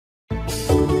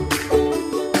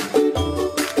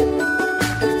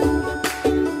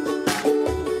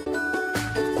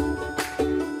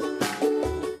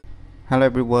Hello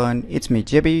everyone, it's me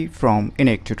JB from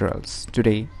UniqueTutorials.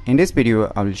 Today in this video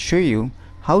I will show you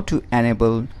how to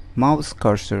enable mouse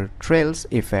cursor trails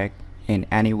effect in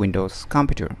any Windows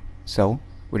computer. So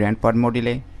without further more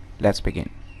delay, let's begin.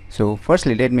 So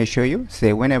firstly let me show you,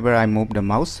 say whenever I move the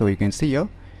mouse, so you can see here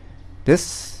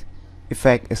this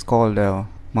effect is called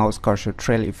mouse cursor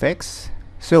trail effects.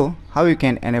 So how you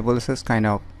can enable this kind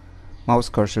of mouse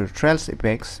cursor trails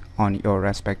effects on your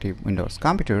respective Windows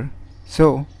computer.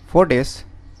 So for this,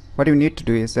 what you need to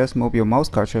do is just move your mouse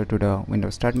cursor to the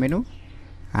Windows Start menu,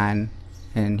 and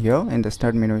in here in the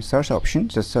Start menu search option,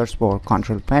 just search for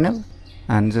Control Panel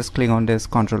and just click on this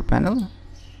Control Panel.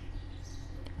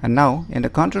 And now in the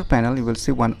Control Panel you will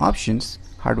see one options,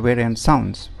 Hardware and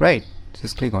Sounds, right?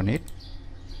 Just click on it,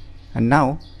 and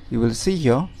now you will see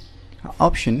here an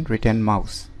option written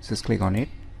Mouse. Just click on it.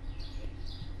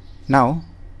 Now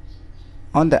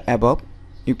on the above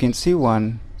you can see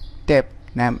one tab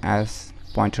named as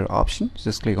Pointer option.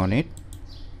 Just click on it,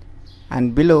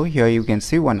 and below here you can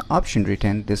see one option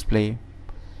written Display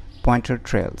Pointer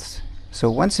Trails. So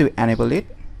once you enable it,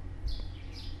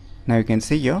 now you can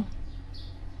see here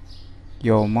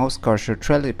your mouse cursor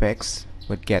trail effects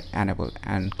would get enabled,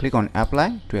 and click on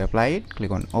Apply to apply it.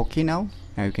 Click on OK. Now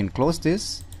you can close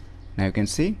this. Now you can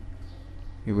see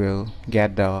you will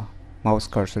get the mouse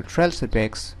cursor trails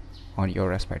effects on your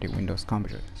respective Windows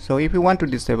computer. So if you want to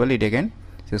disable it again,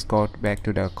 just go back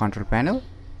to the Control Panel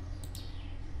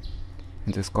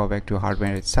and just go back to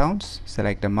Hardware and Sounds,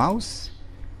 select the mouse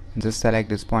and just select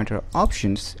this pointer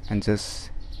options and just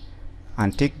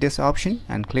untick this option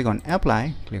and click on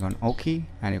Apply, click on OK,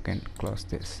 and you can close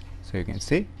this. So you can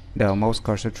see the mouse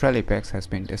cursor trail effects has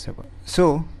been disabled.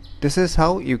 So this is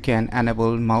how you can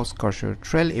enable mouse cursor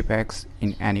trail effects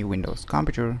in any Windows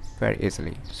computer very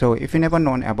easily. So if you never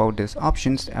known about these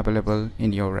options available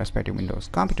in your respective Windows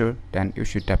computer, then you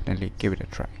should definitely give it a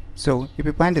try. So if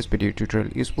you find this video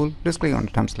tutorial useful, please click on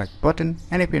the thumbs like button,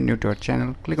 and if you're new to our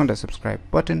channel, click on the subscribe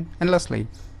button, and lastly,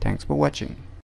 thanks for watching.